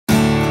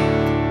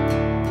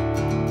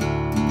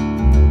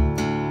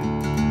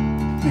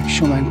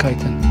Shomen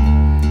Kaiten.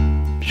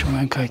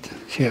 Shomen Kaiten.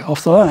 Here,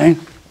 off the line,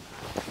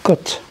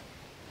 cut,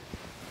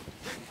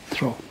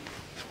 throw.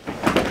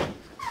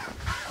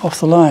 Off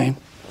the line,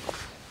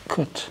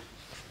 cut,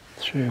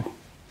 through.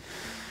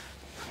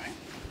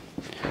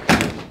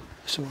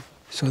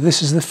 So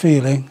this is the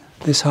feeling.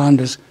 This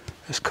hand is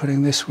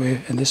cutting this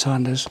way, and this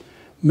hand is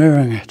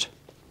mirroring it.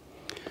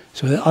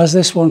 So that as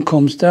this one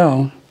comes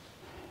down,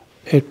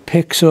 it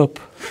picks up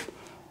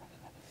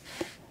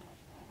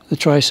the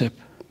tricep.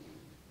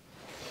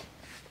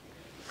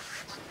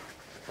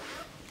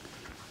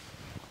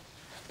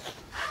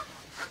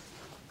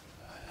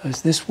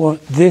 As this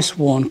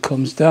one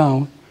comes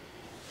down,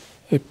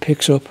 it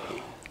picks up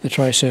the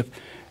tricep,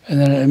 and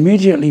then it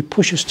immediately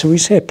pushes to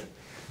his hip.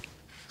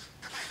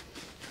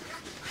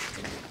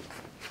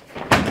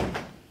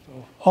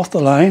 So off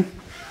the line,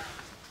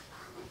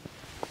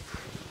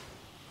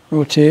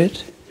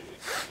 rotate,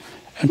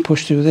 and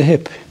push through the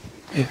hip.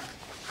 Yeah.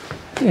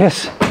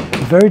 Yes,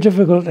 very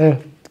difficult to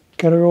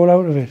get a roll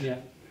out of it. Yeah.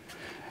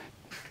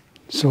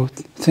 So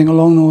think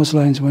along those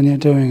lines when you're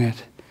doing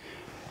it.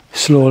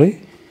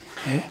 Slowly.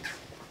 Yeah.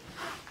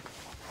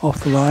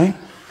 Off the line,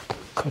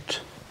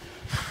 cut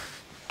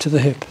to the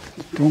hip.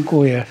 Don't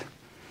go yet.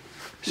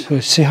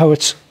 So see how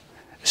it's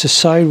a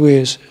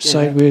sideways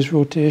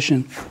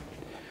rotation.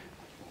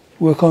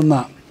 Work on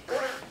that.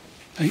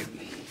 Right.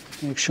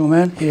 Make sure,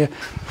 man. Here,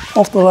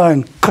 off the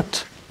line,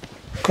 cut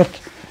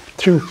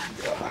through.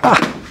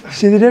 Ah,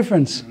 see the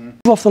difference?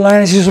 Mm-hmm. Off the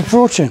line as he's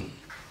approaching.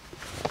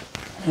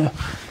 Yeah.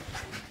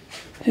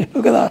 Yeah,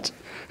 look at that.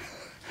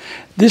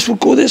 This will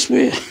go this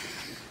way.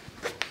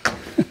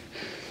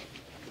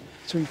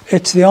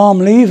 It's the arm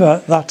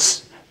lever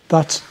that's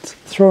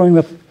throwing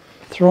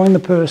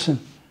the person,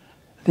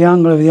 the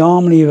angle of the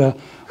arm lever.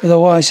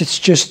 Otherwise, it's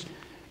just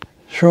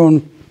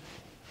thrown.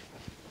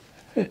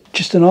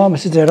 Just an arm.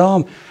 It's a dead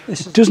arm.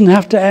 It doesn't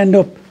have to end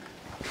up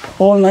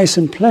all nice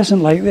and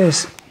pleasant like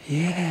this.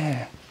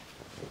 Yeah,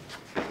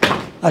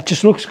 that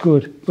just looks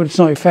good, but it's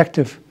not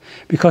effective,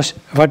 because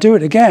if I do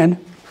it again,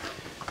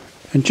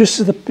 and just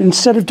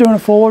instead of doing a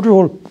forward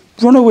roll,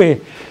 run away.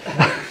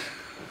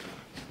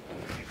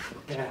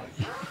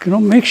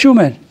 Can make sure,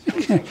 man.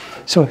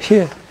 So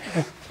here,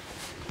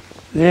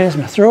 there's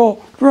my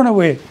throw, run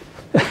away.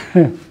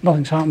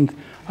 Nothing's happened.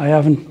 I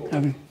haven't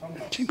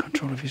in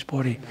control of his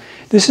body.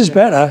 This is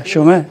better,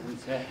 show me.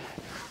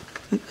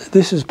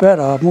 This is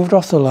better. I've moved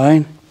off the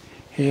line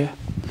here,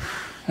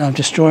 and I'm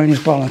destroying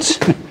his balance.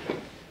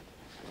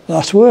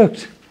 That's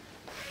worked,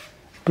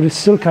 but it's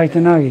still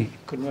Kaiten Nage.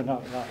 Couldn't run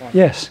out of that one.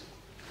 Yes.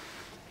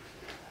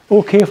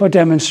 Okay for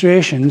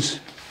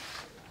demonstrations.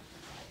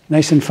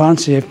 Nice and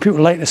fancy, if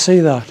people like to see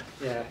that.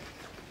 Yeah.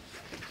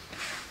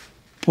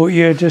 But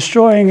you're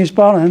destroying his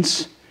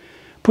balance.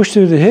 Push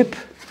through the hip.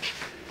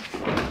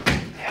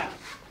 Yeah.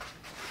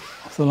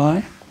 Off the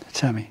line, the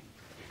tummy.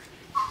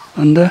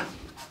 Under.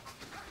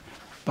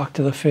 Back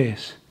to the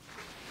face.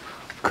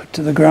 Cut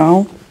to the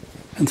ground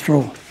and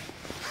throw.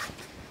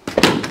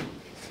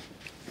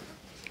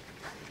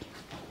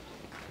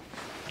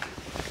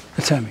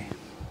 The tummy.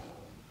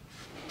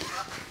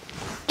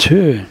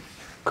 Turn.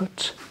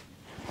 Cut.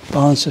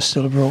 Balance is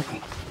still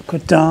broken.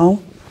 Cut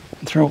down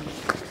and throw.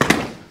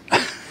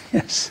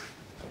 Yes.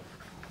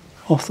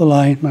 Off the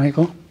line,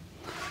 Michael.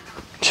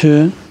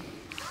 Turn.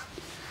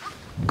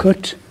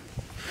 Cut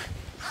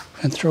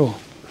and throw.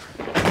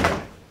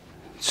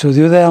 So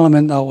the other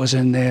element that was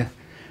in there,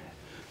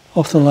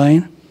 off the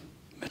line,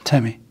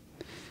 Temi.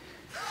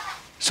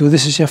 So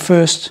this is your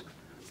first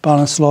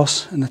balance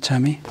loss in the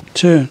Temi.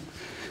 Turn.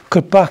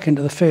 Cut back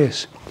into the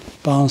face.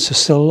 Balance is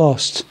still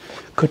lost.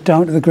 Cut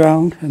down to the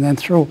ground and then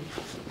throw.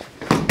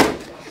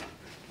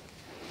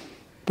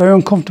 Very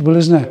uncomfortable,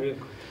 isn't it? Very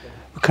uncomfortable.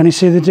 But can you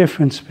see the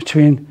difference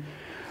between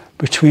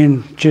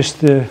just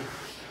the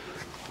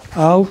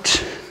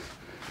out,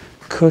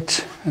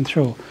 cut and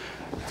throw?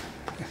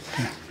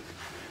 Okay.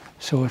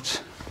 So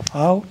it's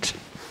out,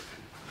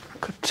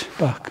 cut,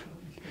 back.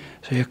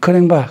 So you're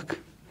cutting back,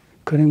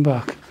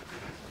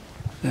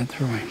 then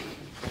throwing.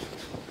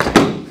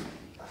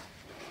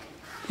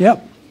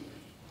 Yep.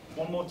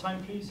 One more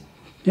time, please.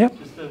 Yep.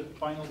 Just the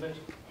final bit.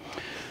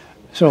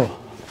 So,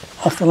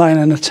 off the line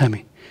and the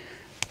tummy.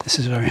 This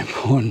is very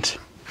important.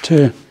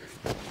 Turn.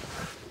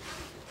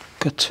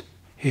 Cut.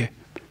 Here.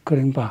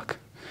 Cutting back.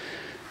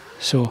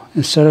 So,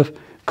 instead of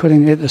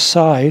cutting at the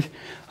side,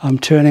 I'm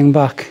turning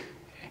back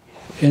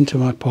into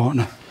my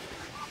partner.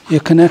 You're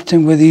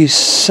connecting with the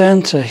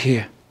center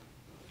here.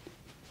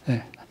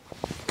 There.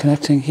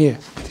 Connecting here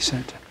with the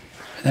center.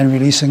 And then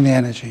releasing the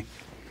energy.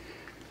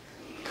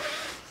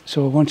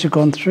 So, once you've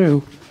gone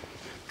through,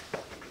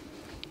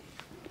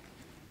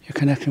 you're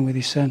connecting with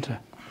the center.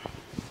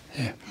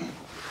 There.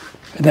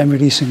 And then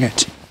releasing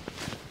it.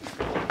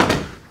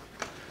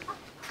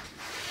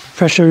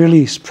 Pressure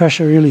release,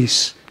 pressure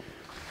release.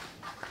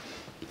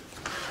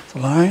 The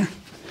line,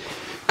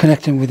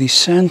 connecting with the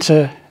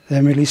center,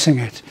 then releasing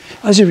it.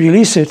 As you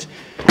release it,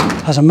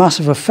 it has a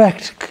massive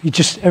effect.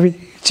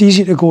 It's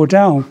easy to go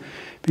down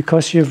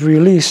because you've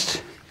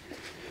released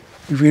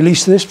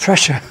this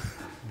pressure.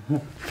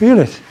 Feel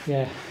it.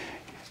 Yeah.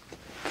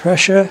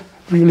 Pressure,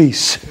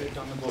 release.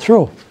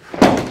 Throw.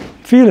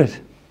 Feel it.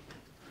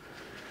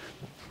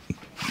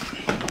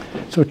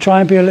 So try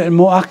and be a little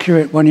more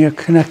accurate when you're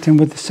connecting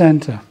with the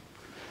center.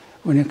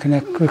 When you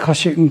connect,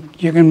 because you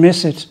can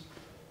miss it.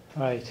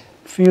 Right.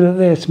 Feel it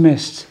there, it's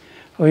missed.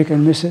 Or you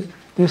can miss it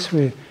this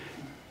way.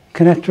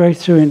 Connect right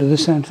through into the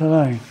center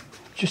line.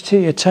 Just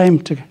take your time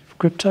to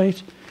grip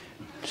tight.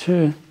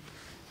 Turn.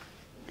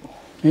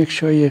 Make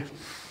sure you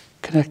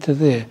connect to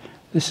there.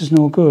 This is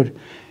no good.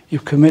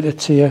 You've committed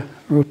to your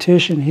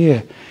rotation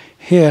here.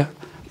 Here,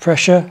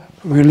 pressure,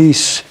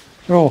 release,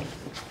 throw.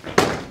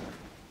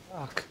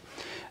 Back.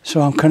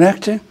 So I'm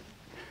connecting,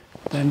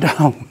 then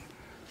down,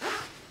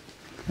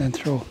 then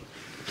throw.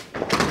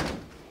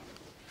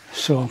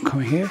 So I'm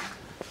coming here,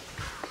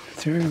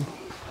 through,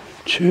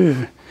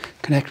 two,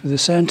 connect with the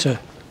center,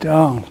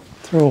 down,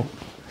 throw.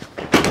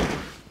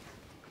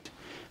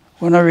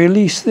 When I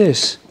release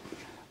this,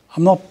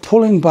 I'm not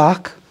pulling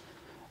back,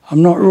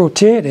 I'm not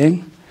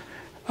rotating,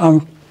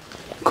 I'm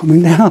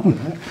coming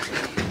down.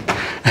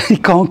 You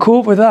can't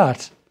cope with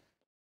that.